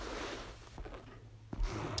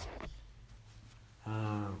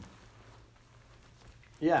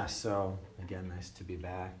Yeah, so again, nice to be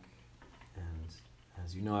back. And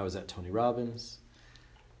as you know, I was at Tony Robbins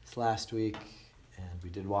this last week, and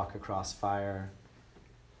we did walk across fire.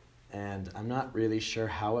 And I'm not really sure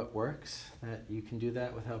how it works, that you can do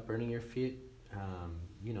that without burning your feet.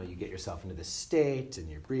 You get yourself into this state, and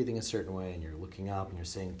you're breathing a certain way, and you're looking up, and you're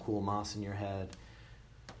saying cool moss in your head.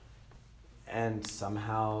 And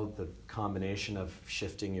somehow the combination of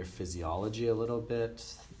shifting your physiology a little bit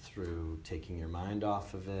through taking your mind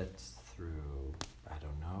off of it, through,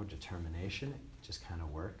 determination, it just kind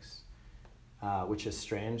of works. Which is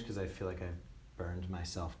strange because I feel like I burned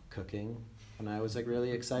myself cooking when I was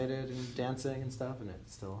really excited and dancing and stuff, and it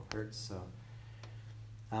still hurts. So,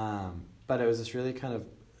 but it was this really kind of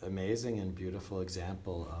amazing and beautiful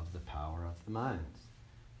example of the power of the mind.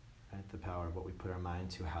 Right? The power of what we put our mind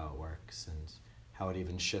to, how it works, and how it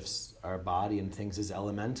even shifts our body and things as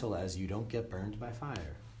elemental as you don't get burned by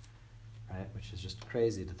fire, right? Which is just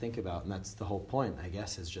crazy to think about, and that's the whole point, I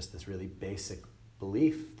guess, is just this really basic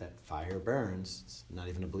belief that fire burns. It's not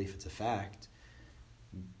even a belief, it's a fact,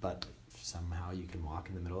 but somehow you can walk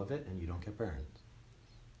in the middle of it and you don't get burned.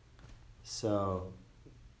 So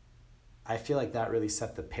I feel like that really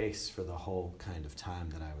set the pace for the whole kind of time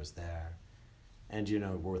that I was there. And,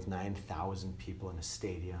 we're with 9,000 people in a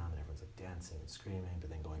stadium, and everyone's dancing and screaming, but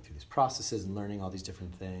then going through these processes and learning all these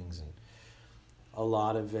different things. And a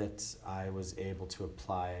lot of it I was able to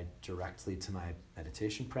apply directly to my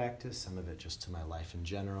meditation practice, some of it just to my life in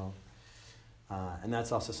general. And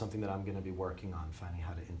that's also something that I'm going to be working on, finding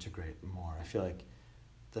how to integrate more. I feel like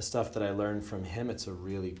the stuff that I learned from him, it's a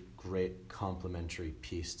really great complementary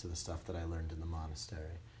piece to the stuff that I learned in the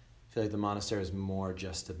monastery. I feel like the monastery is more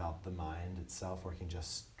just about the mind itself, working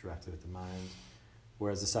just directly with the mind.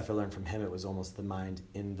 Whereas the stuff I learned from him, it was almost the mind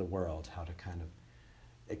in the world, how to kind of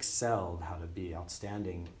excel, how to be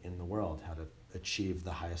outstanding in the world, how to achieve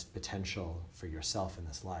the highest potential for yourself in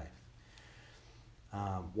this life.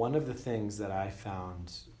 One of the things that I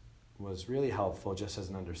found was really helpful, just as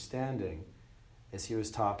an understanding, is he was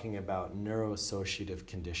talking about neuroassociative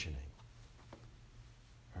conditioning.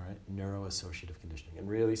 All right, neuroassociative conditioning. And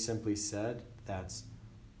really simply said, that's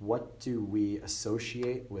what do we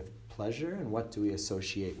associate with pleasure and what do we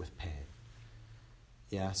associate with pain?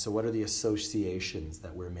 Yeah, so what are the associations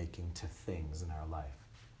that we're making to things in our life?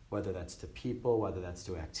 Whether that's to people, whether that's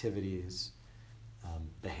to activities,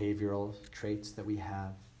 behavioral traits that we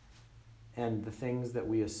have. And the things that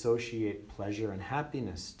we associate pleasure and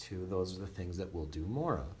happiness to, those are the things that we'll do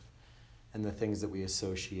more of. And the things that we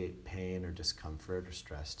associate pain or discomfort or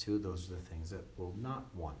stress to, those are the things that we'll not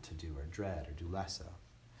want to do or dread or do less of.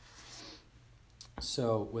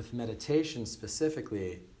 So with meditation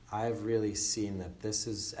specifically, I've really seen that this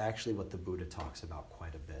is actually what the Buddha talks about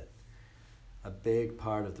quite a bit. A big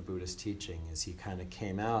part of the Buddha's teaching is he kind of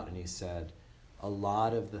came out and he said, a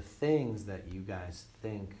lot of the things that you guys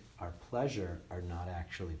think are pleasure are not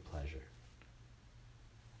actually pleasure.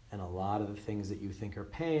 And a lot of the things that you think are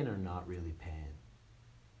pain are not really pain.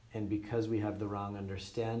 And because we have the wrong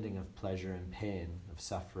understanding of pleasure and pain, of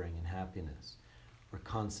suffering and happiness, we're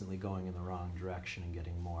constantly going in the wrong direction and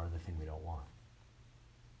getting more of the thing we don't want.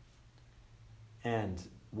 And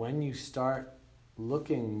when you start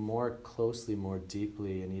looking more closely, more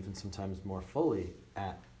deeply, and even sometimes more fully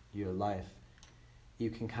at your life, you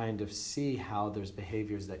can kind of see how there's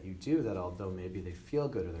behaviors that you do that, although maybe they feel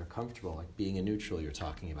good or they're comfortable, like being in neutral you're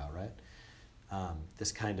talking about, right?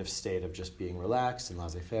 This kind of state of just being relaxed and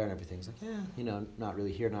laissez-faire and everything's like, not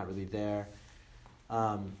really here, not really there.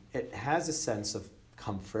 It has a sense of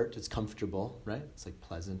comfort. It's comfortable, right? It's like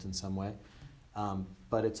pleasant in some way.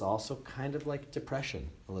 But it's also kind of like depression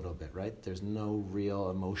a little bit, right? There's no real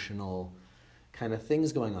emotional kind of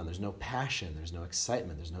things going on. There's no passion, there's no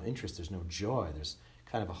excitement, there's no interest, there's no joy. There's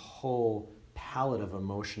kind of a whole palette of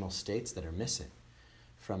emotional states that are missing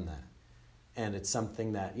from that. And it's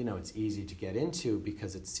something that, it's easy to get into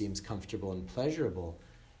because it seems comfortable and pleasurable.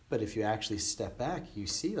 But if you actually step back, you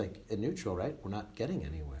see, like, in neutral, right? We're not getting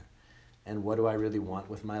anywhere. And what do I really want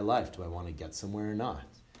with my life? Do I want to get somewhere or not?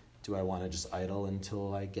 Do I want to just idle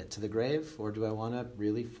until I get to the grave? Or do I want to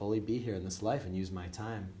really fully be here in this life and use my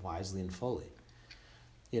time wisely and fully?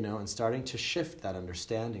 And starting to shift that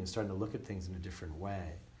understanding, starting to look at things in a different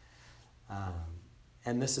way.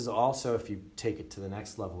 And this is also, if you take it to the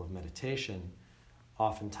next level of meditation,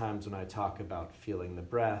 oftentimes when I talk about feeling the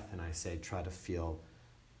breath and I say try to feel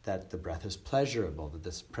that the breath is pleasurable, that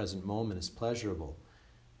this present moment is pleasurable,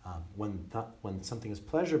 when something is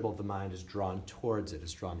pleasurable, the mind is drawn towards it,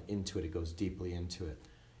 is drawn into it, it goes deeply into it.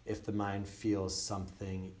 If the mind feels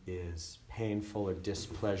something is painful or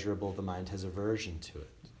displeasurable, the mind has aversion to it.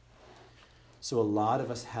 So a lot of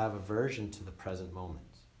us have aversion to the present moment.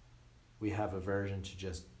 We have aversion to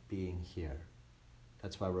just being here.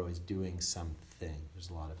 That's why we're always doing something.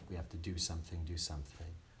 We have to do something.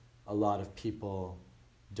 A lot of people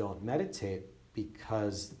don't meditate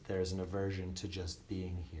because there's an aversion to just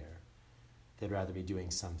being here. They'd rather be doing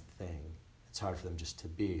something. It's hard for them just to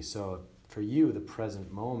be. So for you, the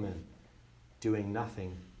present moment, doing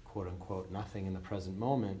nothing, quote unquote, nothing in the present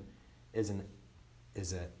moment is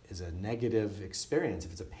a negative experience.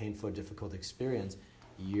 If it's a painful or difficult experience,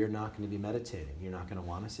 you're not going to be meditating. You're not going to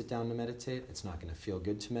want to sit down to meditate. It's not going to feel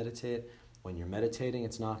good to meditate. When you're meditating,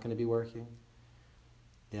 it's not going to be working.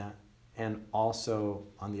 Yeah. And also,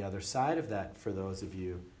 on the other side of that, for those of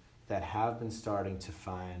you that have been starting to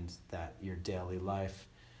find that your daily life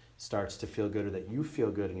starts to feel good, or that you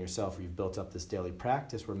feel good in yourself, or you've built up this daily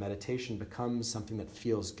practice where meditation becomes something that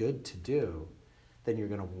feels good to do, then you're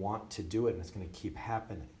going to want to do it, and it's going to keep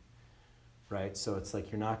happening. Right? So it's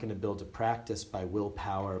like you're not going to build a practice by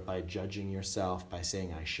willpower, by judging yourself, by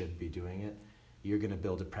saying, I should be doing it. You're going to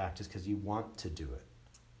build a practice because you want to do it.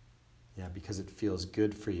 Yeah, because it feels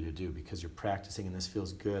good for you to do, because you're practicing and this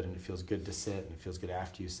feels good, and it feels good to sit, and it feels good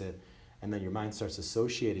after you sit. And then your mind starts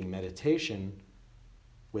associating meditation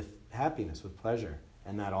with happiness, with pleasure.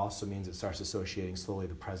 And that also means it starts associating slowly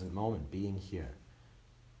the present moment, being here,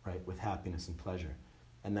 right, with happiness and pleasure.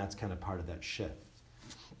 And that's kind of part of that shift.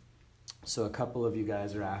 So a couple of you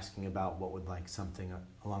guys are asking about what would like something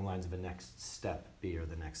along the lines of a next step be, or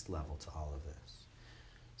the next level to all of this.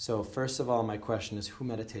 So first of all, my question is, who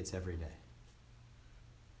meditates every day?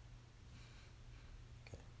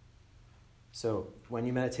 Okay. So when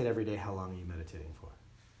you meditate every day, how long are you meditating for?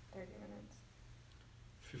 30 minutes.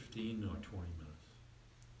 15 or 20 minutes.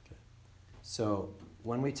 Okay. So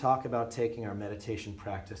when we talk about taking our meditation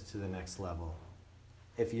practice to the next level,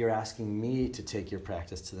 if you're asking me to take your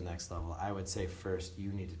practice to the next level, I would say first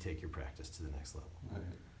you need to take your practice to the next level. Right.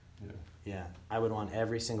 Yeah, I would want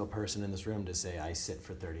every single person in this room to say, I sit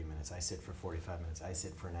for 30 minutes, I sit for 45 minutes, I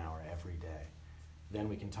sit for an hour every day. Then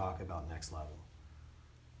we can talk about next level.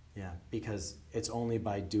 Yeah, because it's only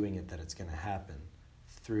by doing it that it's going to happen.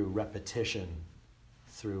 Through repetition,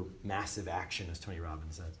 through massive action, as Tony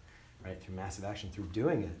Robbins says, right? Through massive action, through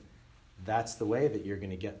doing it, that's the way that you're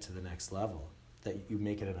going to get to the next level. That you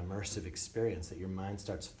make it an immersive experience, that your mind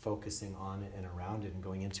starts focusing on it and around it and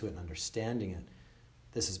going into it and understanding it.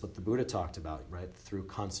 This is what the Buddha talked about, right? Through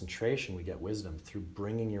concentration, we get wisdom. Through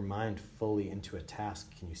bringing your mind fully into a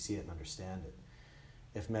task, can you see it and understand it?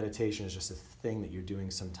 If meditation is just a thing that you're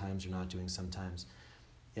doing sometimes, you're not doing sometimes.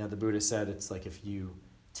 Yeah, the Buddha said it's like if you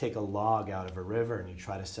take a log out of a river and you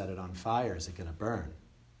try to set it on fire, is it going to burn?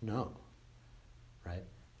 No, right?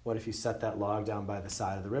 What if you set that log down by the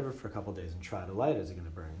side of the river for a couple of days and try to light it? Is it going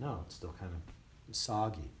to burn? No, it's still kind of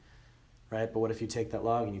soggy. Right? But what if you take that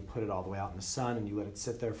log and you put it all the way out in the sun and you let it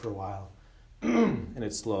sit there for a while and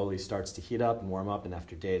it slowly starts to heat up and warm up, and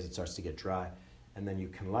after days it starts to get dry, and then you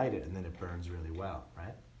can light it and then it burns really well,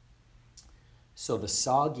 right? So the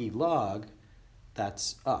soggy log,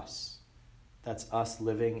 that's us. That's us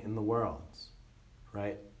living in the world,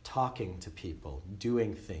 right? Talking to people,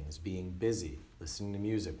 doing things, being busy, listening to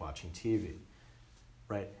music, watching TV.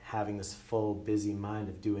 Right, having this full, busy mind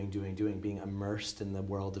of doing, being immersed in the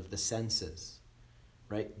world of the senses,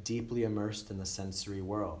 right? Deeply immersed in the sensory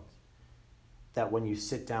world. That when you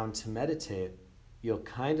sit down to meditate, you'll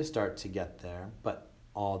kind of start to get there, but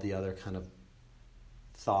all the other kind of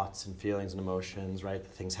thoughts and feelings and emotions, right?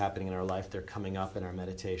 The things happening in our life, they're coming up in our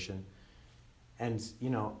meditation. And, you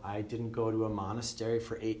know, I didn't go to a monastery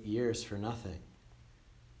for 8 years for nothing,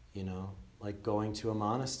 you know? Like going to a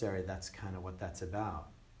monastery, that's kind of what that's about,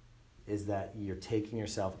 is that you're taking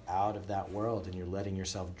yourself out of that world and you're letting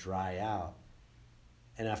yourself dry out.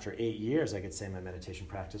 And after 8 years, I could say my meditation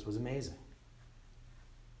practice was amazing.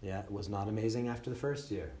 Yeah, it was not amazing after the first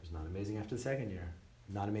year. It was not amazing after the second year.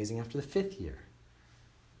 Not amazing after the 5th year.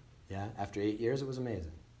 Yeah, after 8 years, it was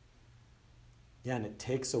amazing. Yeah, and it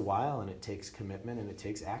takes a while, and it takes commitment, and it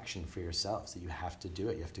takes action for yourself. So you have to do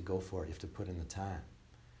it. You have to go for it. You have to put in the time.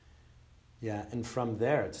 Yeah, and from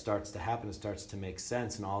there it starts to happen, it starts to make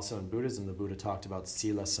sense. And also in Buddhism, the Buddha talked about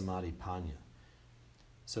sila, samadhi, panya.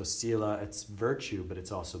 So sila, it's virtue, but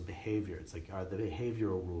it's also behavior. It's like the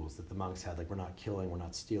behavioral rules that the monks had, like we're not killing, we're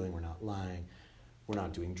not stealing, we're not lying, we're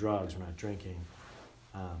not doing drugs, we're not drinking.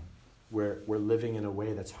 We're living in a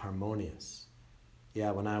way that's harmonious. Yeah,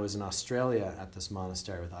 when I was in Australia at this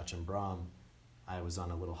monastery with Ajahn Brahm, I was on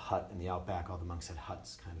a little hut in the outback. All the monks had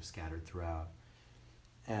huts kind of scattered throughout.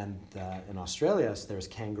 And in Australia, so there's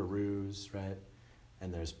kangaroos, right?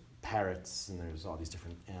 And there's parrots, and there's all these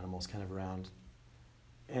different animals kind of around.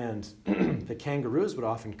 And the kangaroos would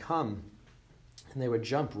often come and they would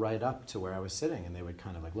jump right up to where I was sitting, and they would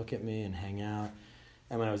kind of like look at me and hang out.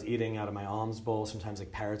 And when I was eating out of my alms bowl, sometimes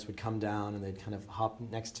like parrots would come down and they'd kind of hop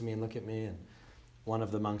next to me and look at me. And one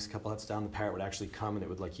of the monks, a couple huts down, the parrot would actually come and it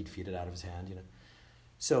would like, he'd feed it out of his hand,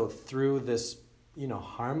 So through this,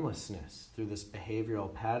 harmlessness, through this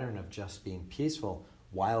behavioral pattern of just being peaceful,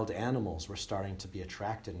 wild animals were starting to be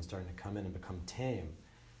attracted and starting to come in and become tame,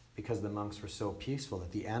 because the monks were so peaceful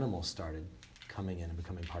that the animals started coming in and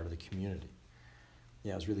becoming part of the community.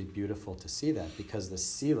 Yeah, it was really beautiful to see that, because the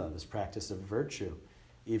sila, this practice of virtue,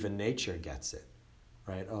 even nature gets it,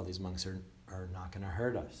 right? Oh, these monks are not going to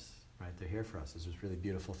hurt us, right? They're here for us. This is a really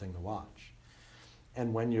beautiful thing to watch.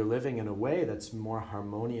 And when you're living in a way that's more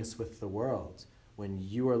harmonious with the world, when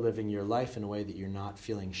you are living your life in a way that you're not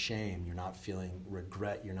feeling shame, you're not feeling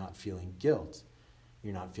regret, you're not feeling guilt,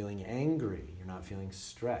 you're not feeling angry, you're not feeling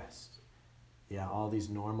stressed. Yeah, all these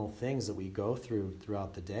normal things that we go through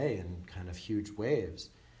throughout the day in kind of huge waves.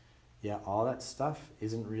 Yeah, all that stuff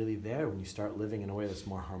isn't really there when you start living in a way that's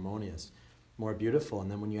more harmonious, more beautiful. And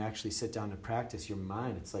then when you actually sit down to practice your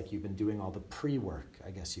mind, it's like you've been doing all the pre-work, I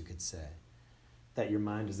guess you could say. That your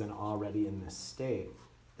mind is then already in this state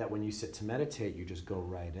that when you sit to meditate, you just go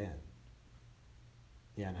right in.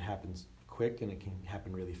 Yeah, and it happens quick and it can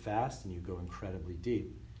happen really fast and you go incredibly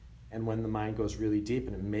deep. And when the mind goes really deep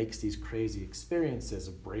and it makes these crazy experiences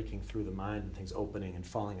of breaking through the mind and things opening and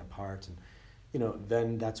falling apart, and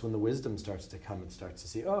then that's when the wisdom starts to come and starts to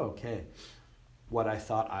see, oh, okay, what I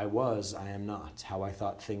thought I was, I am not. How I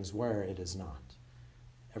thought things were, it is not.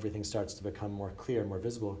 Everything starts to become more clear, more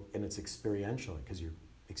visible, and it's experiential because you're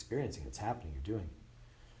experiencing it, it's happening, you're doing it.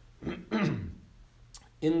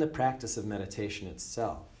 In the practice of meditation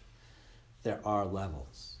itself, there are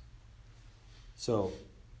levels. So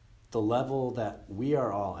the level that we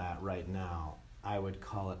are all at right now, I would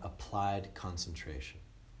call it applied concentration,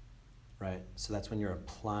 right? So that's when you're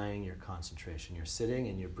applying your concentration. You're sitting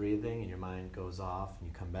and you're breathing and your mind goes off and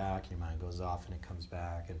you come back and your mind goes off and it comes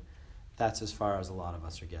back, and that's as far as a lot of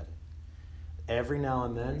us are getting. Every now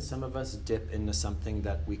and then, some of us dip into something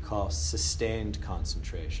that we call sustained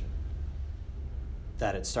concentration,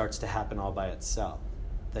 that it starts to happen all by itself,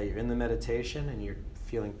 that you're in the meditation and you're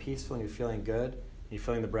feeling peaceful and you're feeling good, you're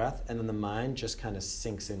feeling the breath, and then the mind just kind of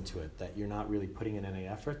sinks into it, that you're not really putting in any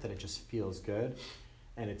effort, that it just feels good,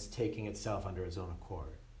 and it's taking itself under its own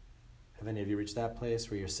accord. Have any of you reached that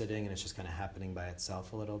place where you're sitting and it's just kind of happening by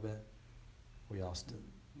itself a little bit? We all still,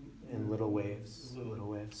 in little waves, little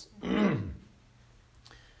waves.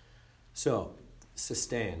 So,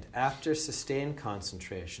 sustained. After sustained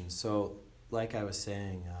concentration, so like I was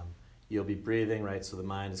saying, you'll be breathing, right? So the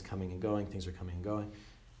mind is coming and going, things are coming and going.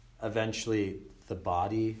 Eventually, the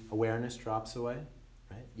body awareness drops away,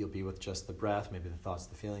 right? You'll be with just the breath, maybe the thoughts,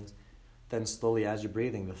 the feelings. Then slowly, as you're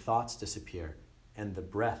breathing, the thoughts disappear, and the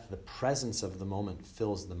breath, the presence of the moment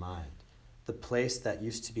fills the mind. The place that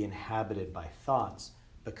used to be inhabited by thoughts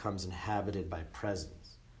becomes inhabited by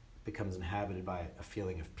presence, becomes inhabited by a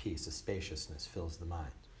feeling of peace, a spaciousness fills the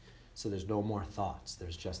mind. So there's no more thoughts,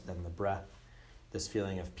 there's just then the breath, this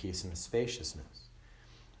feeling of peace and the spaciousness.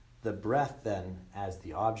 The breath then, as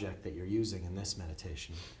the object that you're using in this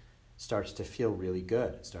meditation, starts to feel really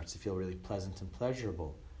good. It starts to feel really pleasant and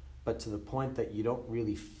pleasurable. But to the point that you don't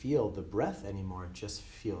really feel the breath anymore, it just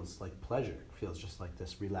feels like pleasure. It feels just like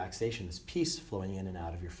this relaxation, this peace flowing in and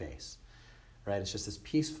out of your face. Right? It's just this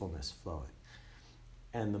peacefulness flowing.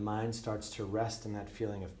 And the mind starts to rest in that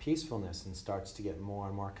feeling of peacefulness and starts to get more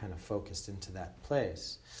and more kind of focused into that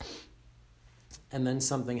place. And then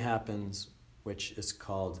something happens which is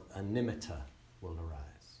called a nimitta will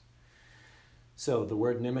arise. So the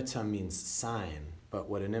word nimitta means sign, but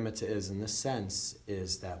what a nimitta is in this sense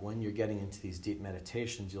is that when you're getting into these deep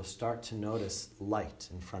meditations, you'll start to notice light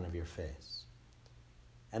in front of your face.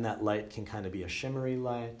 And that light can kind of be a shimmery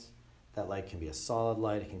light, that light can be a solid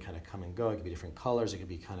light, it can kind of come and go, it can be different colors, it can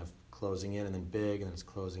be kind of closing in and then big, and then it's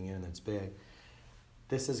closing in and then it's big.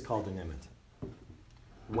 This is called a nimitta.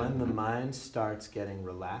 When the mind starts getting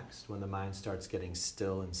relaxed, when the mind starts getting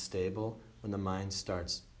still and stable, when the mind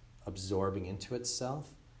starts absorbing into itself,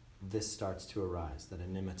 this starts to arise, that a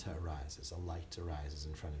nimitta arises, a light arises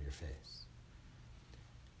in front of your face.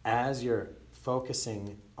 As you're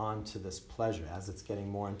focusing onto this pleasure, as it's getting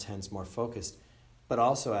more intense, more focused, but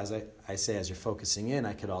also as I say, as you're focusing in,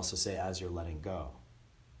 I could also say as you're letting go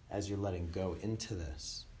into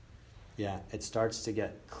this. Yeah, it starts to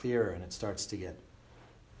get clearer and it starts to get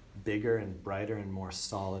bigger and brighter and more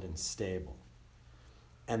solid and stable.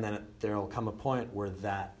 And then there will come a point where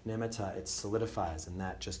that nimitta, it solidifies, and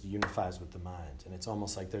that just unifies with the mind. And it's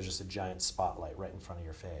almost like there's just a giant spotlight right in front of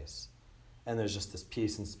your face. And there's just this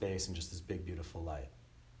peace and space and just this big, beautiful light.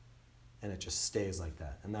 And it just stays like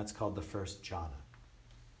that. And that's called the first jhana.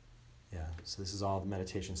 Yeah, so this is all the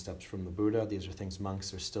meditation steps from the Buddha. These are things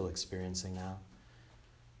monks are still experiencing now.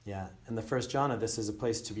 Yeah, and the first jhana, this is a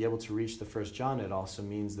place to be able to reach the first jhana. It also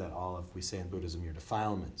means that all of, we say in Buddhism, your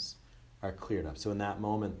defilements are cleared up. So in that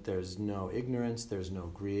moment, there's no ignorance, there's no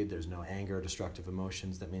greed, there's no anger, destructive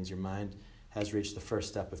emotions. That means your mind has reached the first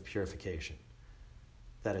step of purification.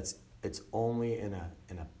 That it's only in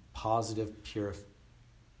a positive, pure,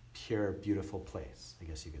 beautiful place, I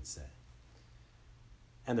guess you could say.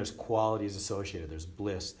 And there's qualities associated. There's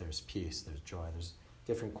bliss, there's peace, there's joy. There's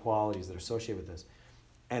different qualities that are associated with this.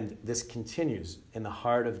 And this continues. In the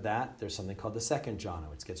heart of that, there's something called the second jhana,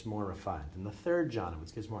 which gets more refined. And the third jhana,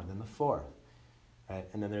 which gets more, then the fourth. Right?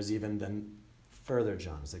 And then there's even then further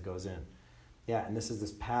jhanas that goes in. Yeah, and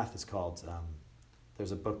this path is called,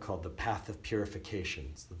 there's a book called The Path of Purification.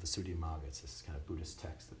 It's the Visuddhimagga. It's this kind of Buddhist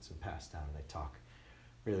text that's been passed down, and they talk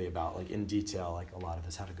really about, like in detail, like a lot of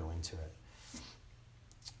this, how to go into it.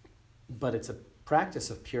 But it's a practice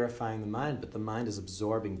of purifying the mind, but the mind is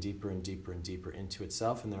absorbing deeper and deeper and deeper into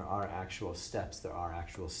itself, and there are actual steps, there are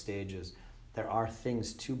actual stages, there are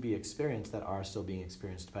things to be experienced that are still being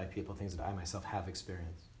experienced by people, things that I myself have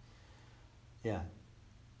experienced. Yeah.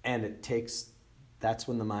 And that's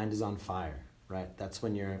when the mind is on fire, right? That's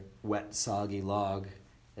when your wet, soggy log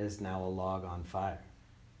is now a log on fire.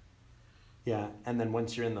 Yeah, and then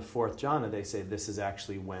once you're in the fourth jhana, they say this is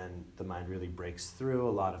actually when the mind really breaks through.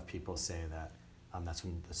 A lot of people say that that's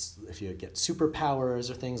when if you get superpowers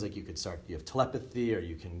or things, like you have telepathy, or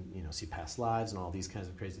you can see past lives and all these kinds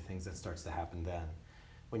of crazy things, that starts to happen then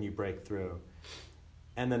when you break through.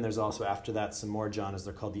 And then there's also after that some more jhanas.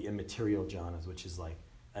 They're called the immaterial jhanas, which is like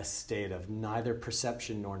a state of neither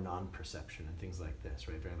perception nor non-perception and things like this,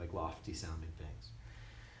 right? Very like lofty sounding things.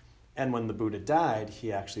 And when the Buddha died,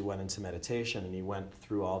 he actually went into meditation, and he went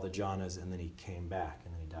through all the jhanas, and then he came back,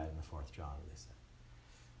 and then he died in the fourth jhana, they say.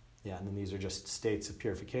 Yeah, and then these are just states of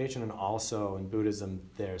purification, and also in Buddhism,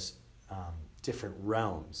 there's different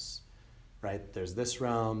realms, right? There's this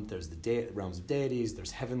realm, there's the realms of deities,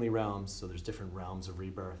 there's heavenly realms, so there's different realms of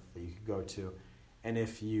rebirth that you could go to. And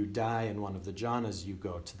if you die in one of the jhanas, you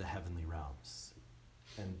go to the heavenly realms.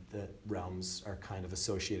 And the realms are kind of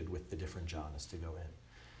associated with the different jhanas to go in.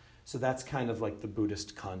 So that's kind of like the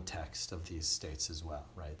Buddhist context of these states as well,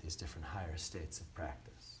 right? These different higher states of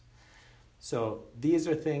practice. So these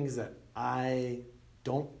are things that I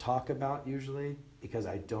don't talk about usually because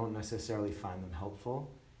I don't necessarily find them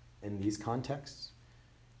helpful in these contexts.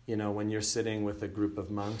 When you're sitting with a group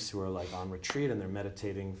of monks who are like on retreat and they're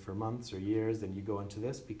meditating for months or years, then you go into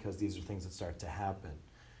this because these are things that start to happen,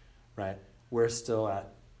 right? We're still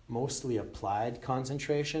at mostly applied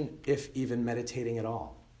concentration, if even meditating at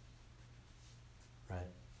all.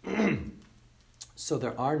 Right? So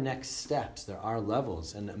there are next steps, there are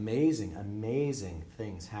levels, and amazing, amazing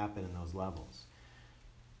things happen in those levels.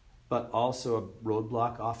 But also a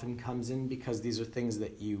roadblock often comes in because these are things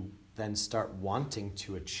that you then start wanting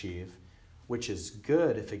to achieve, which is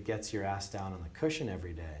good if it gets your ass down on the cushion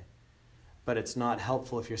every day. But it's not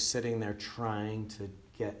helpful if you're sitting there trying to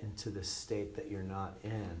get into the state that you're not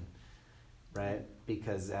in, right?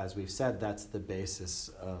 Because as we've said, that's the basis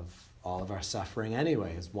of all of our suffering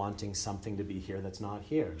anyway, is wanting something to be here that's not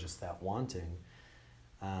here. Just that wanting,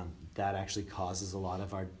 that actually causes a lot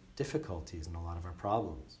of our difficulties and a lot of our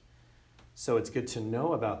problems. So it's good to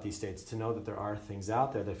know about these states, to know that there are things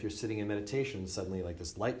out there that if you're sitting in meditation, suddenly like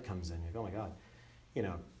this light comes in, you go, oh my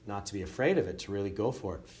God, not to be afraid of it, to really go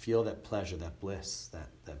for it. Feel that pleasure, that bliss,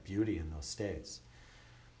 that beauty in those states.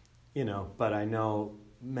 But I know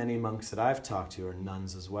many monks that I've talked to, or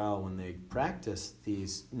nuns as well, when they practice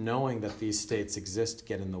these, knowing that these states exist,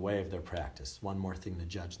 get in the way of their practice. One more thing to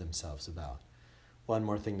judge themselves about. One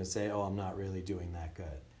more thing to say, oh, I'm not really doing that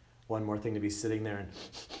good. One more thing to be sitting there and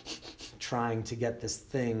trying to get this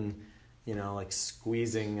thing, like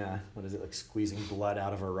squeezing, like squeezing blood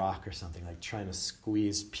out of a rock or something, like trying to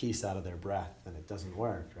squeeze peace out of their breath, and it doesn't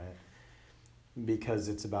work, right? Because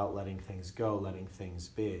it's about letting things go, letting things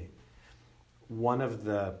be. One of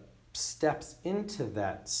the steps into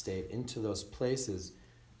that state, into those places,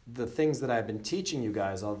 the things that I've been teaching you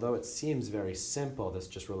guys, although it seems very simple, this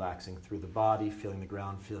just relaxing through the body, feeling the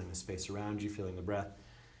ground, feeling the space around you, feeling the breath,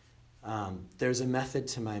 there's a method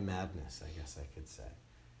to my madness, I guess I could say.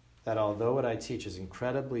 That although what I teach is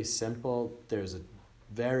incredibly simple, there's a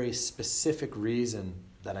very specific reason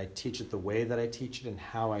that I teach it the way that I teach it and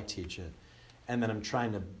how I teach it. And then I'm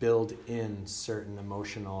trying to build in certain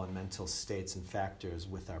emotional and mental states and factors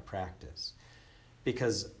with our practice.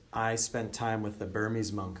 Because I spent time with a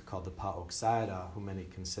Burmese monk called the Pa-Auk Sayadaw, who many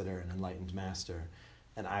consider an enlightened master,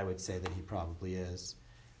 and I would say that he probably is.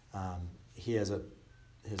 His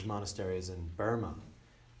monastery is in Burma,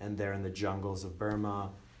 and they're in the jungles of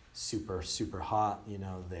Burma, super, super hot.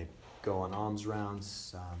 They go on alms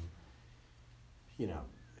rounds.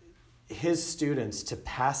 His students, to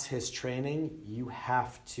pass his training, you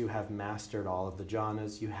have to have mastered all of the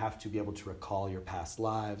jhanas. You have to be able to recall your past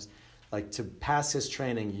lives. Like, to pass his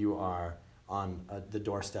training, you are on the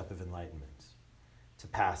doorstep of enlightenment. To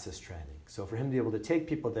pass his training. So for him to be able to take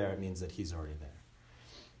people there, it means that he's already there.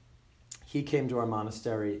 He came to our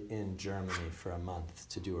monastery in Germany for a month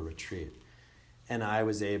to do a retreat. And I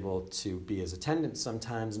was able to be his attendant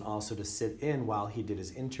sometimes and also to sit in while he did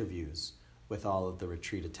his interviews with all of the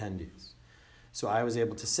retreat attendees. So I was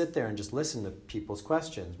able to sit there and just listen to people's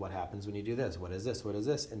questions. What happens when you do this? What is this? What is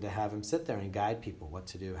this? And to have him sit there and guide people what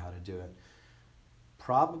to do, how to do it.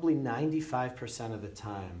 Probably 95% of the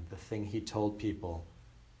time, the thing he told people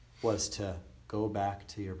was to go back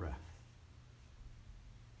to your breath.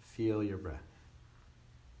 Feel your breath.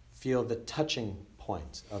 Feel the touching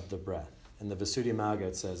point of the breath. In the Visuddhimagga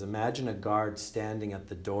it says, imagine a guard standing at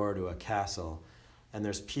the door to a castle and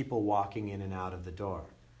there's people walking in and out of the door.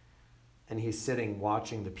 And he's sitting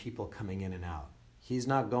watching the people coming in and out. He's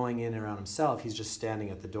not going in around himself, he's just standing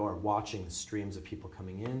at the door watching the streams of people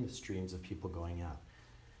coming in, the streams of people going out.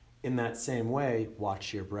 In that same way,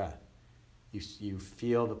 watch your breath. You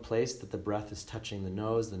feel the place that the breath is touching the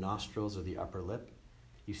nose, the nostrils, or the upper lip.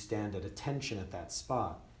 You stand at attention at that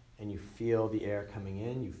spot, and you feel the air coming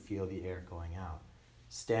in, you feel the air going out.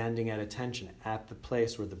 Standing at attention at the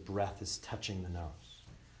place where the breath is touching the nose.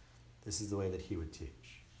 This is the way that he would teach.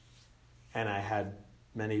 And I had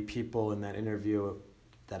many people in that interview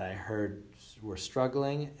that I heard were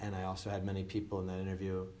struggling, and I also had many people in that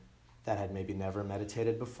interview that had maybe never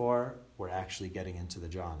meditated before, were actually getting into the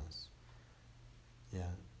jhanas. Yeah.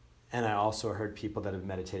 And I also heard people that have been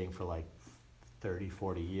meditating for like 30,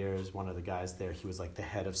 40 years. One of the guys there, he was like the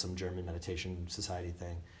head of some German meditation society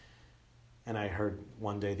thing. And I heard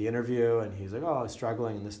one day the interview, and he's like, oh, I was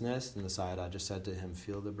struggling in this and this. And the Sayadaw just said to him,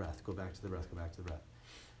 feel the breath, go back to the breath, go back to the breath.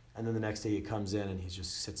 And then the next day he comes in and he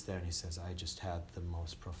just sits there and he says, I just had the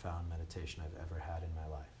most profound meditation I've ever had in my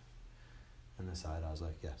life. And the Sayadaw was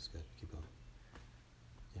like, yes, good, keep going.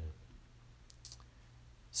 You know.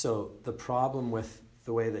 So the problem with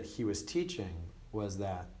the way that he was teaching was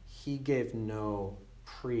that he gave no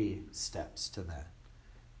pre-steps to that.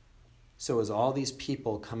 So it was all these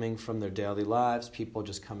people coming from their daily lives, people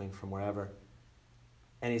just coming from wherever.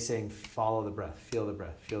 And he's saying, follow the breath, feel the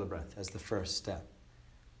breath as the first step.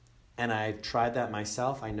 And I tried that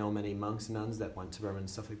myself. I know many monks and nuns that went to Burma and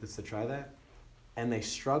stuff like this to try that. And they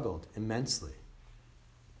struggled immensely.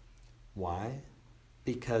 Why?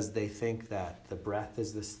 Because they think that the breath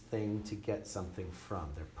is this thing to get something from.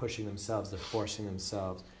 They're pushing themselves, they're forcing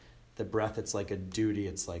themselves. The breath, it's like a duty,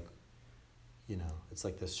 it's like, you know, it's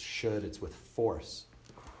like this should, it's with force.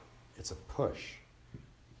 It's a push.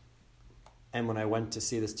 And when I went to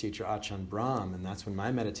see this teacher, Ajahn Brahm, and that's when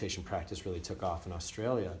my meditation practice really took off in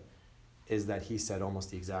Australia, is that he said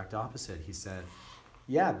almost the exact opposite. He said,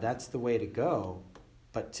 yeah, that's the way to go,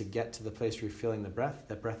 but to get to the place where you're feeling the breath,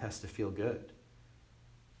 that breath has to feel good.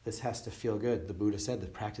 This has to feel good. The Buddha said the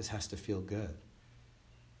practice has to feel good.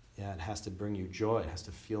 Yeah, it has to bring you joy. It has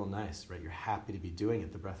to feel nice, right? You're happy to be doing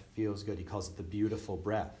it. The breath feels good. He calls it the beautiful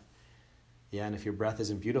breath. Yeah, and if your breath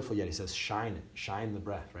isn't beautiful yet, he says, shine it. Shine the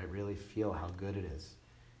breath, right? Really feel how good it is.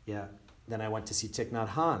 Yeah. Then I went to see Thich Nhat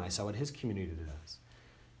Hanh. I saw what his community does.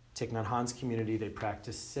 Thich Nhat Hanh's community, they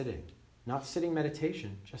practice sitting. Not sitting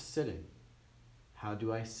meditation, just sitting. How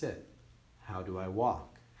do I sit? How do I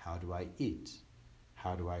walk? How do I eat?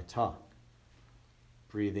 How do I talk?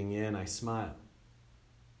 Breathing in, I smile.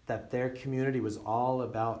 That their community was all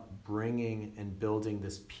about bringing and building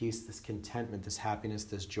this peace, this contentment, this happiness,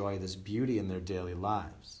 this joy, this beauty in their daily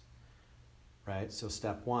lives. Right? So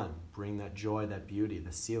step one, bring that joy, that beauty,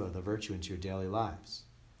 the sila, the virtue into your daily lives.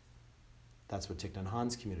 That's what Thich Nhat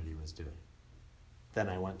Hanh's community was doing. Then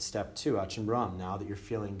I went step two, Ajahn Brahm. Now that you're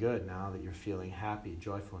feeling good, now that you're feeling happy,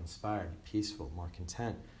 joyful, inspired, peaceful, more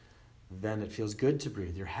content, then it feels good to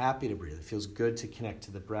breathe. You're happy to breathe. It feels good to connect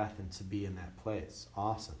to the breath and to be in that place.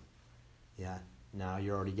 Awesome. Yeah. Now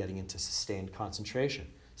you're already getting into sustained concentration.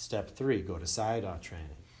 Step three, go to Sayadaw training,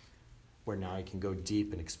 where now you can go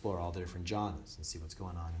deep and explore all the different jhanas and see what's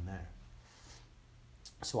going on in there.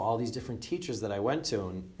 So all these different teachers that I went to,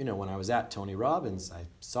 and you know, when I was at Tony Robbins, I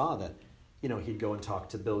saw that he'd go and talk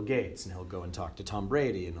to Bill Gates, and he'll go and talk to Tom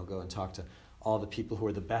Brady, and he'll go and talk to all the people who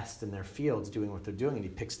are the best in their fields doing what they're doing, and he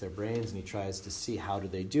picks their brains and he tries to see how do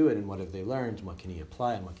they do it and what have they learned and what can he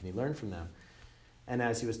apply and what can he learn from them. And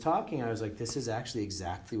as he was talking, I was like, this is actually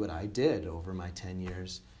exactly what I did over my 10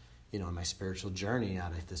 years, in my spiritual journey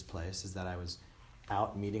out of this place, is that I was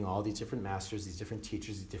out meeting all these different masters, these different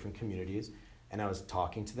teachers, these different communities, and I was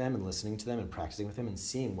talking to them and listening to them and practicing with them and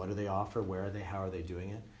seeing what do they offer, where are they, how are they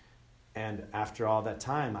doing it. And after all that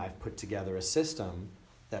time, I've put together a system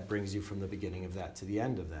that brings you from the beginning of that to the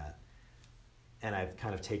end of that. And I've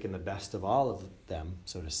kind of taken the best of all of them,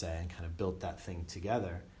 so to say, and kind of built that thing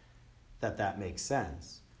together, that makes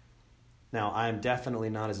sense. Now, I'm definitely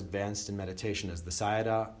not as advanced in meditation as the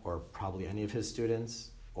Sayadaw, or probably any of his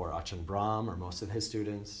students, or Ajahn Brahm, or most of his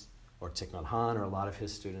students, or Thich Nhat Hanh, or a lot of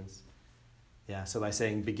his students. Yeah, so by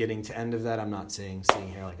saying beginning to end of that, I'm not saying sitting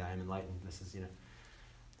here like I am enlightened. This is,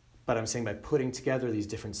 But I'm saying by putting together these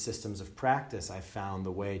different systems of practice, I found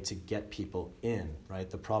the way to get people in, right?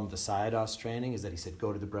 The problem with the Sayadaw's training is that he said,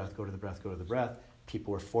 go to the breath, go to the breath, go to the breath.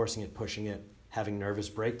 People were forcing it, pushing it, having nervous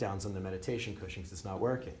breakdowns on the meditation cushion because it's not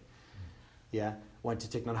working. Yeah, went to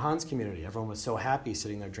Thich Nhat Hanh's community. Everyone was so happy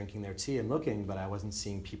sitting there drinking their tea and looking, but I wasn't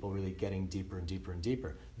seeing people really getting deeper and deeper and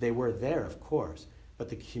deeper. They were there, of course, but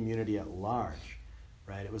the community at large,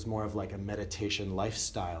 right? It was more of like a meditation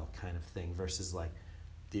lifestyle kind of thing versus like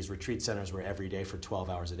these retreat centers where every day for 12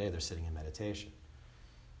 hours a day they're sitting in meditation,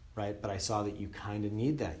 right? But I saw that you kind of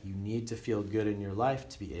need that. You need to feel good in your life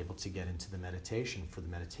to be able to get into the meditation, for the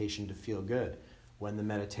meditation to feel good. When the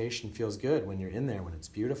meditation feels good, when you're in there, when it's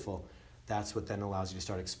beautiful, that's what then allows you to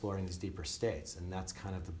start exploring these deeper states. And that's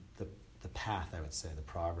kind of the path, I would say, the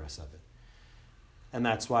progress of it. And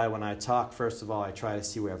that's why when I talk, first of all, I try to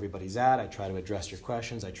see where everybody's at. I try to address your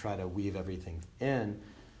questions. I try to weave everything in.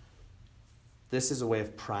 This is a way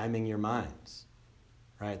of priming your minds,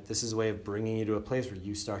 right? This is a way of bringing you to a place where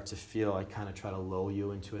you start to feel, I kind of try to lull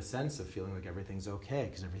you into a sense of feeling like everything's okay,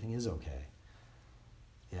 because everything is okay.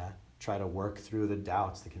 Yeah? Try to work through the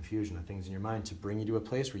doubts, the confusion, the things in your mind to bring you to a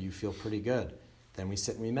place where you feel pretty good. Then we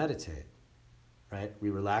sit and we meditate, right? We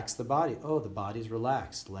relax the body. Oh, the body's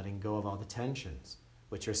relaxed, letting go of all the tensions,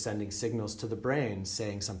 which are sending signals to the brain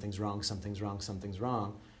saying something's wrong, something's wrong, something's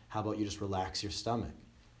wrong. How about you just relax your stomach?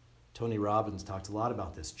 Tony Robbins talked a lot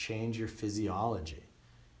about this. Change your physiology.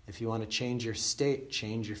 If you want to change your state,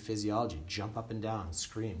 change your physiology. Jump up and down,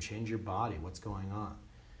 scream, change your body. What's going on?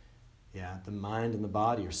 Yeah, the mind and the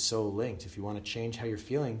body are so linked. If you want to change how you're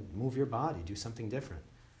feeling, move your body, do something different.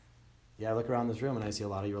 Yeah, I look around this room and I see a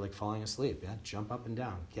lot of you are like falling asleep. Yeah, jump up and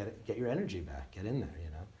down, get your energy back, get in there,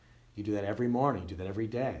 You do that every morning, do that every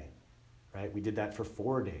day, right? We did that for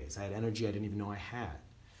 4 days. I had energy I didn't even know I had.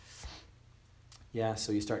 Yeah,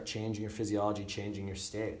 so you start changing your physiology, changing your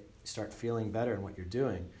state. You start feeling better in what you're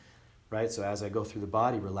doing, right? So as I go through the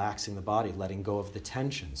body, relaxing the body, letting go of the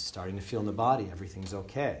tensions, starting to feel in the body, everything's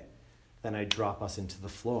okay. Then I drop us into the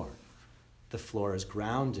floor. The floor is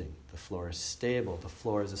grounding. The floor is stable. The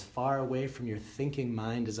floor is as far away from your thinking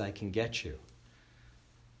mind as I can get you.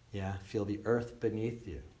 Yeah, feel the earth beneath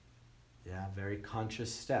you. Yeah, very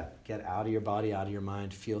conscious step. Get out of your body, out of your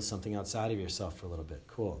mind. Feel something outside of yourself for a little bit.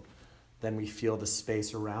 Cool. Then we feel the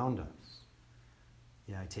space around us.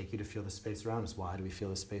 Yeah, I take you to feel the space around us. Why do we feel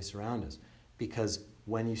the space around us? Because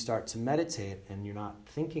when you start to meditate and you're not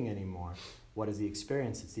thinking anymore, what is the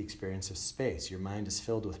experience? It's the experience of space. Your mind is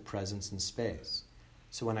filled with presence and space.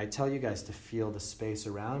 So when I tell you guys to feel the space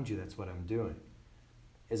around you, that's what I'm doing.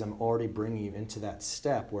 Is I'm already bringing you into that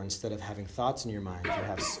step where instead of having thoughts in your mind, you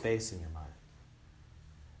have space in your mind.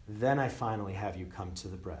 Then I finally have you come to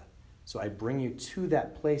the breath. So I bring you to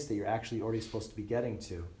that place that you're actually already supposed to be getting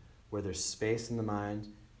to, where there's space in the mind,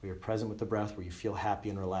 where you're present with the breath, where you feel happy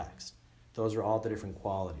and relaxed. Those are all the different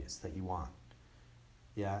qualities that you want.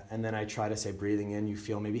 Yeah, and then I try to say, breathing in, you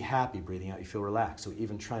feel maybe happy. Breathing out, you feel relaxed. So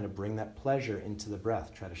even trying to bring that pleasure into the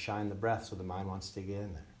breath, try to shine the breath so the mind wants to get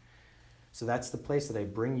in there. So that's the place that I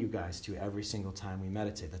bring you guys to every single time we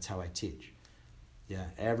meditate. That's how I teach. Yeah,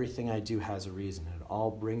 everything I do has a reason. And it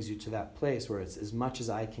all brings you to that place where it's as much as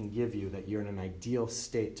I can give you that you're in an ideal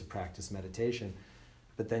state to practice meditation,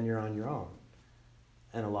 but then you're on your own.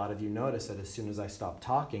 And a lot of you notice that as soon as I stop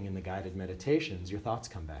talking in the guided meditations, your thoughts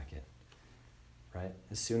come back in. Right?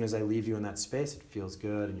 As soon as I leave you in that space, it feels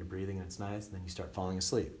good and you're breathing and it's nice, and then you start falling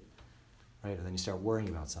asleep. Right? And then you start worrying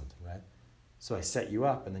about something, right? So I set you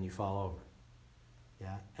up and then you fall over.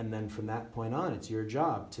 Yeah? And then from that point on, it's your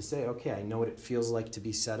job to say, okay, I know what it feels like to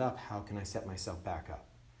be set up. How can I set myself back up?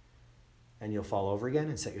 And you'll fall over again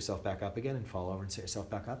and set yourself back up again and fall over and set yourself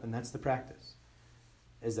back up. And that's the practice.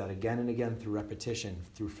 is that again and again through repetition,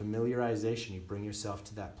 through familiarization, you bring yourself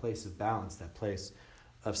to that place of balance, that place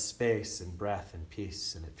of space and breath and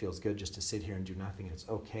peace, and it feels good just to sit here and do nothing, and it's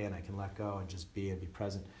okay, and I can let go and just be and be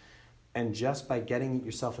present. And just by getting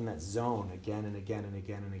yourself in that zone again and again and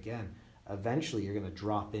again and again, eventually you're going to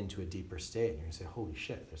drop into a deeper state, and you're going to say, holy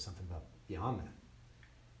shit, there's something about beyond that.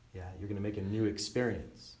 Yeah, you're going to make a new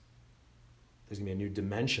experience. There's going to be a new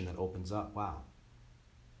dimension that opens up. Wow.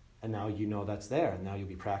 And now you know that's there, and now you'll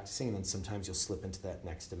be practicing, and then sometimes you'll slip into that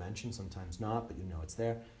next dimension, sometimes not, but you know it's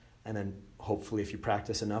there. And then hopefully if you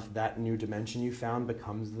practice enough, that new dimension you found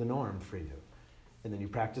becomes the norm for you. And then you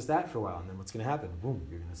practice that for a while, and then what's going to happen? Boom,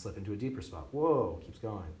 you're going to slip into a deeper spot. Whoa, keeps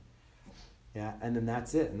going. Yeah, and then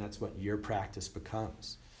that's it, and that's what your practice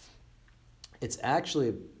becomes. It's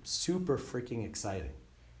actually super freaking exciting.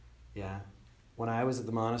 Yeah. When I was at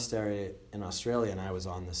the monastery in Australia, and I was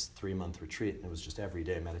on this 3-month retreat, and it was just every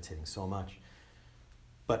day meditating so much,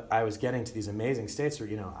 but I was getting to these amazing states where,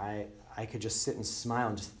 I could just sit and smile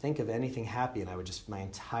and just think of anything happy, and my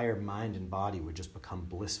entire mind and body would just become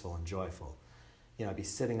blissful and joyful. I'd be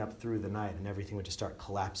sitting up through the night, and everything would just start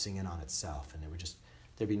collapsing in on itself, and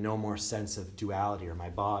there'd be no more sense of duality or my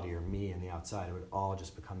body or me and the outside. It would all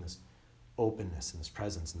just become this openness and this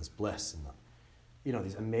presence and this bliss and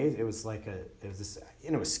these amazing. It was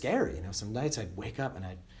scary. Some nights I'd wake up and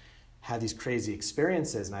I'd have these crazy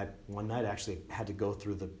experiences, and one night actually had to go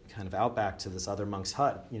through the kind of outback to this other monk's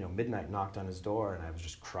hut. Midnight, knocked on his door, and I was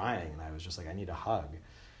just crying, and I was just like, I need a hug.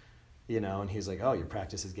 And he's like, oh, your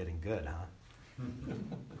practice is getting good, huh?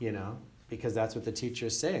 Because that's what the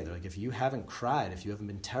teachers say. They're like, if you haven't cried, if you haven't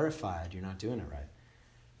been terrified, you're not doing it right.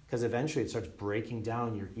 Because eventually it starts breaking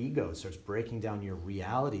down your ego, it starts breaking down your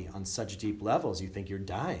reality on such deep levels, you think you're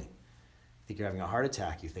dying. You think you're having a heart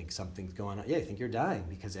attack, you think something's going on. Yeah, you think you're dying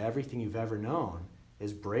because everything you've ever known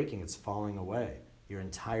is breaking, it's falling away. Your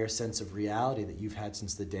entire sense of reality that you've had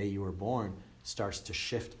since the day you were born starts to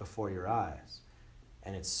shift before your eyes.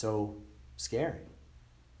 And it's so scary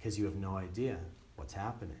because you have no idea what's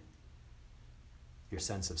happening. Your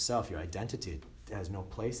sense of self, your identity, has no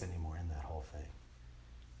place anymore in that whole thing.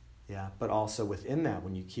 Yeah, but also within that,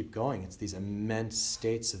 when you keep going, it's these immense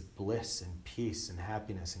states of bliss and peace and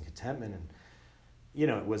happiness and contentment. And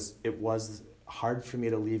it was hard for me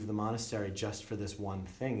to leave the monastery just for this one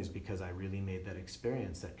thing, is because I really made that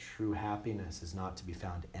experience that true happiness is not to be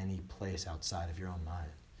found any place outside of your own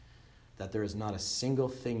mind. That there is not a single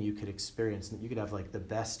thing you could experience. That you could have like the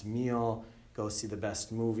best meal, go see the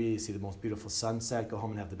best movie, see the most beautiful sunset, go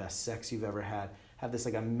home and have the best sex you've ever had, have this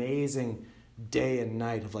like amazing day and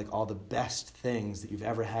night of like all the best things that you've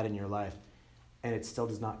ever had in your life, and it still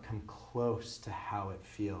does not come close to how it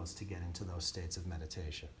feels to get into those states of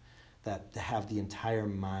meditation. That to have the entire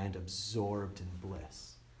mind absorbed in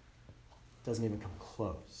bliss doesn't even come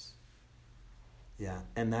close. Yeah,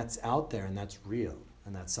 and that's out there, and that's real.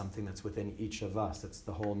 And that's something that's within each of us. That's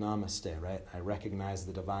the whole namaste, right? I recognize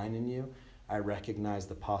the divine in you. I recognize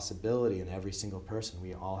the possibility in every single person.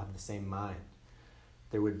 We all have the same mind.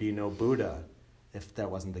 There would be no Buddha if that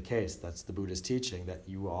wasn't the case. That's the Buddha's teaching, that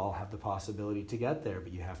you all have the possibility to get there,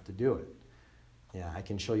 but you have to do it. Yeah, I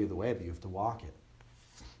can show you the way, but you have to walk it.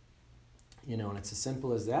 And it's as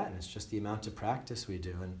simple as that, and it's just the amount of practice we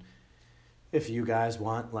do. And if you guys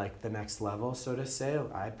want like the next level, so to say,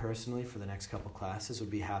 I personally, for the next couple classes, would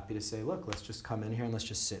be happy to say, look, let's just come in here and let's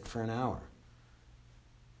just sit for an hour.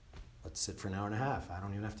 Let's sit for an hour and a half. I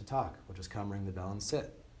don't even have to talk. We'll just come, ring the bell, and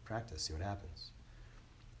sit. Practice, see what happens.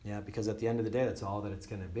 Yeah, because at the end of the day, that's all that it's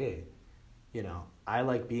going to be. I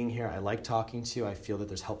like being here. I like talking to you. I feel that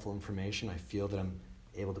there's helpful information. I feel that I'm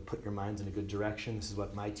able to put your minds in a good direction. This is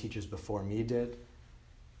what my teachers before me did.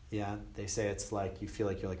 Yeah, they say it's like you feel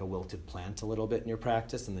like you're like a wilted plant a little bit in your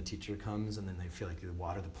practice, and the teacher comes, and then they feel like you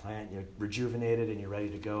water the plant, you're rejuvenated, and you're ready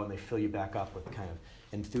to go, and they fill you back up with kind of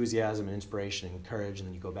enthusiasm and inspiration and courage, and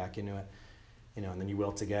then you go back into it, and then you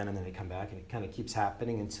wilt again, and then they come back, and it kind of keeps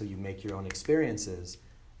happening until you make your own experiences,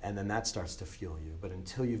 and then that starts to fuel you. But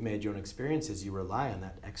until you've made your own experiences, you rely on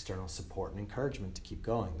that external support and encouragement to keep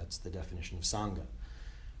going. That's the definition of Sangha.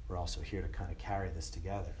 We're also here to kind of carry this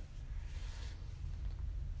together.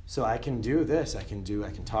 So I can do this, I can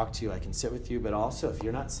talk to you, I can sit with you, but also if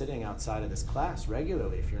you're not sitting outside of this class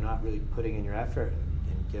regularly, if you're not really putting in your effort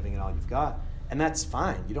and giving it all you've got, and that's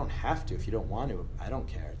fine, you don't have to if you don't want to, I don't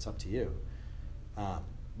care, it's up to you.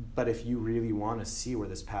 But if you really want to see where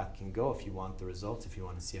this path can go, if you want the results, if you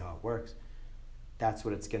want to see how it works, that's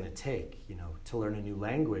what it's going to take. To learn a new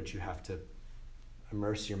language, you have to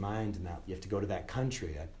immerse your mind in that. You have to go to that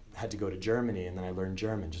country. I had to go to Germany, and then I learned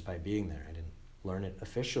German just by being there. I didn't learn it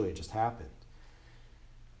officially, it just happened.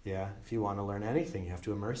 Yeah, if you want to learn anything, you have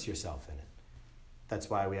to immerse yourself in it. That's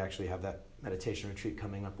why we actually have that meditation retreat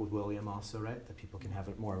coming up with William also, right? That people can have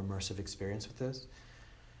a more immersive experience with this.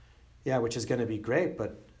 Yeah, which is going to be great,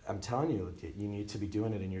 but I'm telling you, you need to be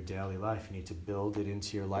doing it in your daily life. You need to build it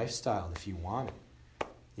into your lifestyle if you want it.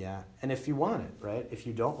 Yeah, and if you want it, right? If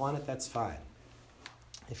you don't want it, that's fine.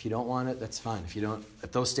 If you don't want it, that's fine.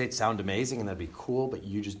 If those states sound amazing and that'd be cool, but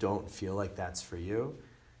you just don't feel like that's for you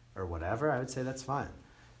or whatever, I would say that's fine.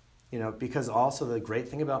 Because also the great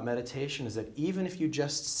thing about meditation is that even if you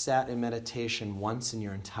just sat in meditation once in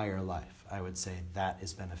your entire life, I would say that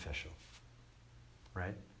is beneficial,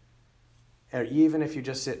 right? Or even if you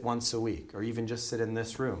just sit once a week, or even just sit in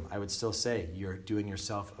this room, I would still say you're doing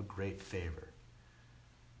yourself a great favor.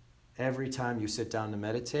 Every time you sit down to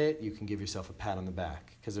meditate, you can give yourself a pat on the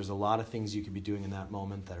back, because there's a lot of things you could be doing in that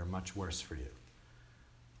moment that are much worse for you.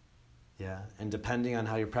 Yeah, and depending on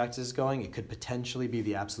how your practice is going, it could potentially be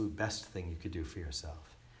the absolute best thing you could do for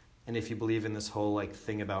yourself. And if you believe in this whole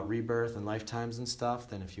thing about rebirth and lifetimes and stuff,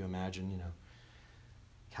 then if you imagine,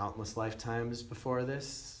 countless lifetimes before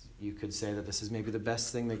this, you could say that this is maybe the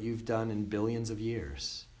best thing that you've done in billions of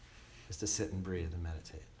years, is to sit and breathe and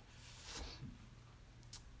meditate.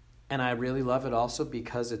 And I really love it also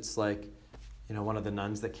because it's one of the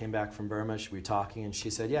nuns that came back from Burma, we were talking, and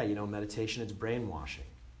she said, yeah, meditation, it's brainwashing.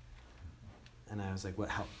 And I was like, what?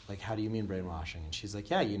 How do you mean brainwashing? And she's like,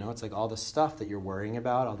 yeah, it's all the stuff that you're worrying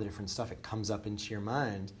about, all the different stuff, it comes up into your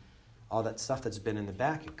mind. All that stuff that's been in the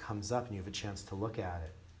back, it comes up and you have a chance to look at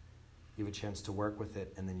it. You have a chance to work with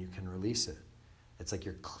it, and then you can release it. It's like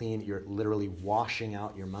you're literally washing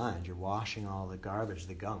out your mind. You're washing all the garbage,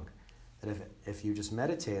 the gunk. That if you just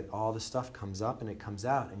meditate, all the stuff comes up and it comes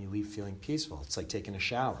out, and you leave feeling peaceful. It's like taking a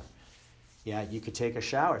shower. Yeah, you could take a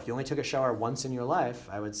shower. If you only took a shower once in your life,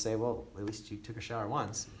 I would say, well, at least you took a shower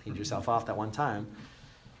once. Cleaned yourself off that one time.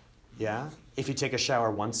 Yeah. If you take a shower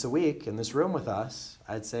once a week in this room with us,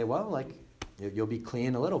 I'd say, well, you'll be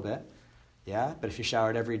clean a little bit. Yeah. But if you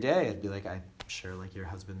showered every day, it'd be I'm sure your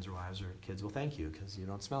husbands or wives or kids will thank you because you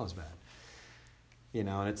don't smell as bad.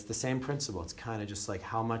 And it's the same principle. It's kind of just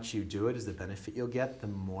how much you do it is the benefit you'll get. The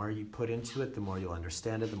more you put into it, the more you'll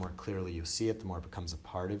understand it, the more clearly you see it, the more it becomes a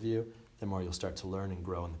part of you. The more you'll start to learn and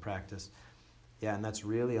grow in the practice. Yeah, and that's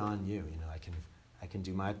really on you. I can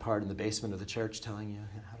do my part in the basement of the church telling you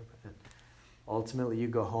how to put it. Ultimately, you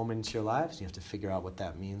go home into your lives, and you have to figure out what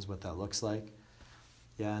that means, what that looks like.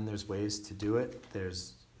 Yeah, and there's ways to do it.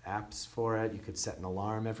 There's apps for it. You could set an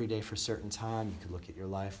alarm every day for a certain time. You could look at your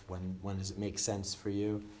life. When does it make sense for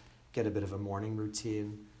you? Get a bit of a morning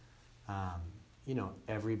routine.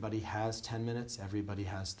 Everybody has 10 minutes. Everybody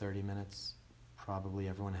has 30 minutes. Probably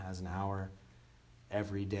everyone has an hour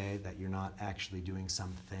every day that you're not actually doing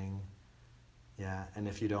something. Yeah, and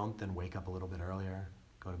if you don't, then wake up a little bit earlier,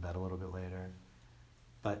 go to bed a little bit later.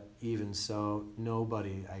 But even so,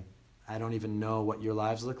 I don't even know what your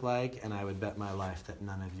lives look like, and I would bet my life that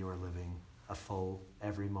none of you are living a full,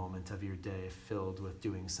 every moment of your day filled with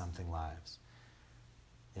doing something lives.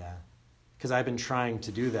 Yeah, because I've been trying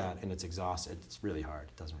to do that, and it's exhausting. It's really hard.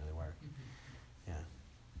 It doesn't really work. Yeah.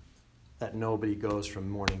 That nobody goes from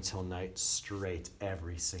morning till night straight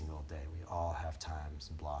every single day. We all have times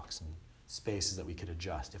and blocks and spaces that we could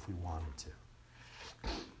adjust if we wanted to.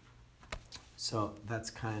 So that's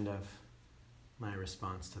kind of my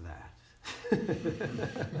response to that.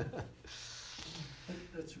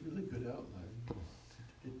 That's a really good outline.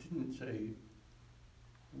 It didn't say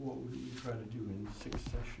what would we try to do in 6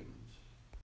 sessions.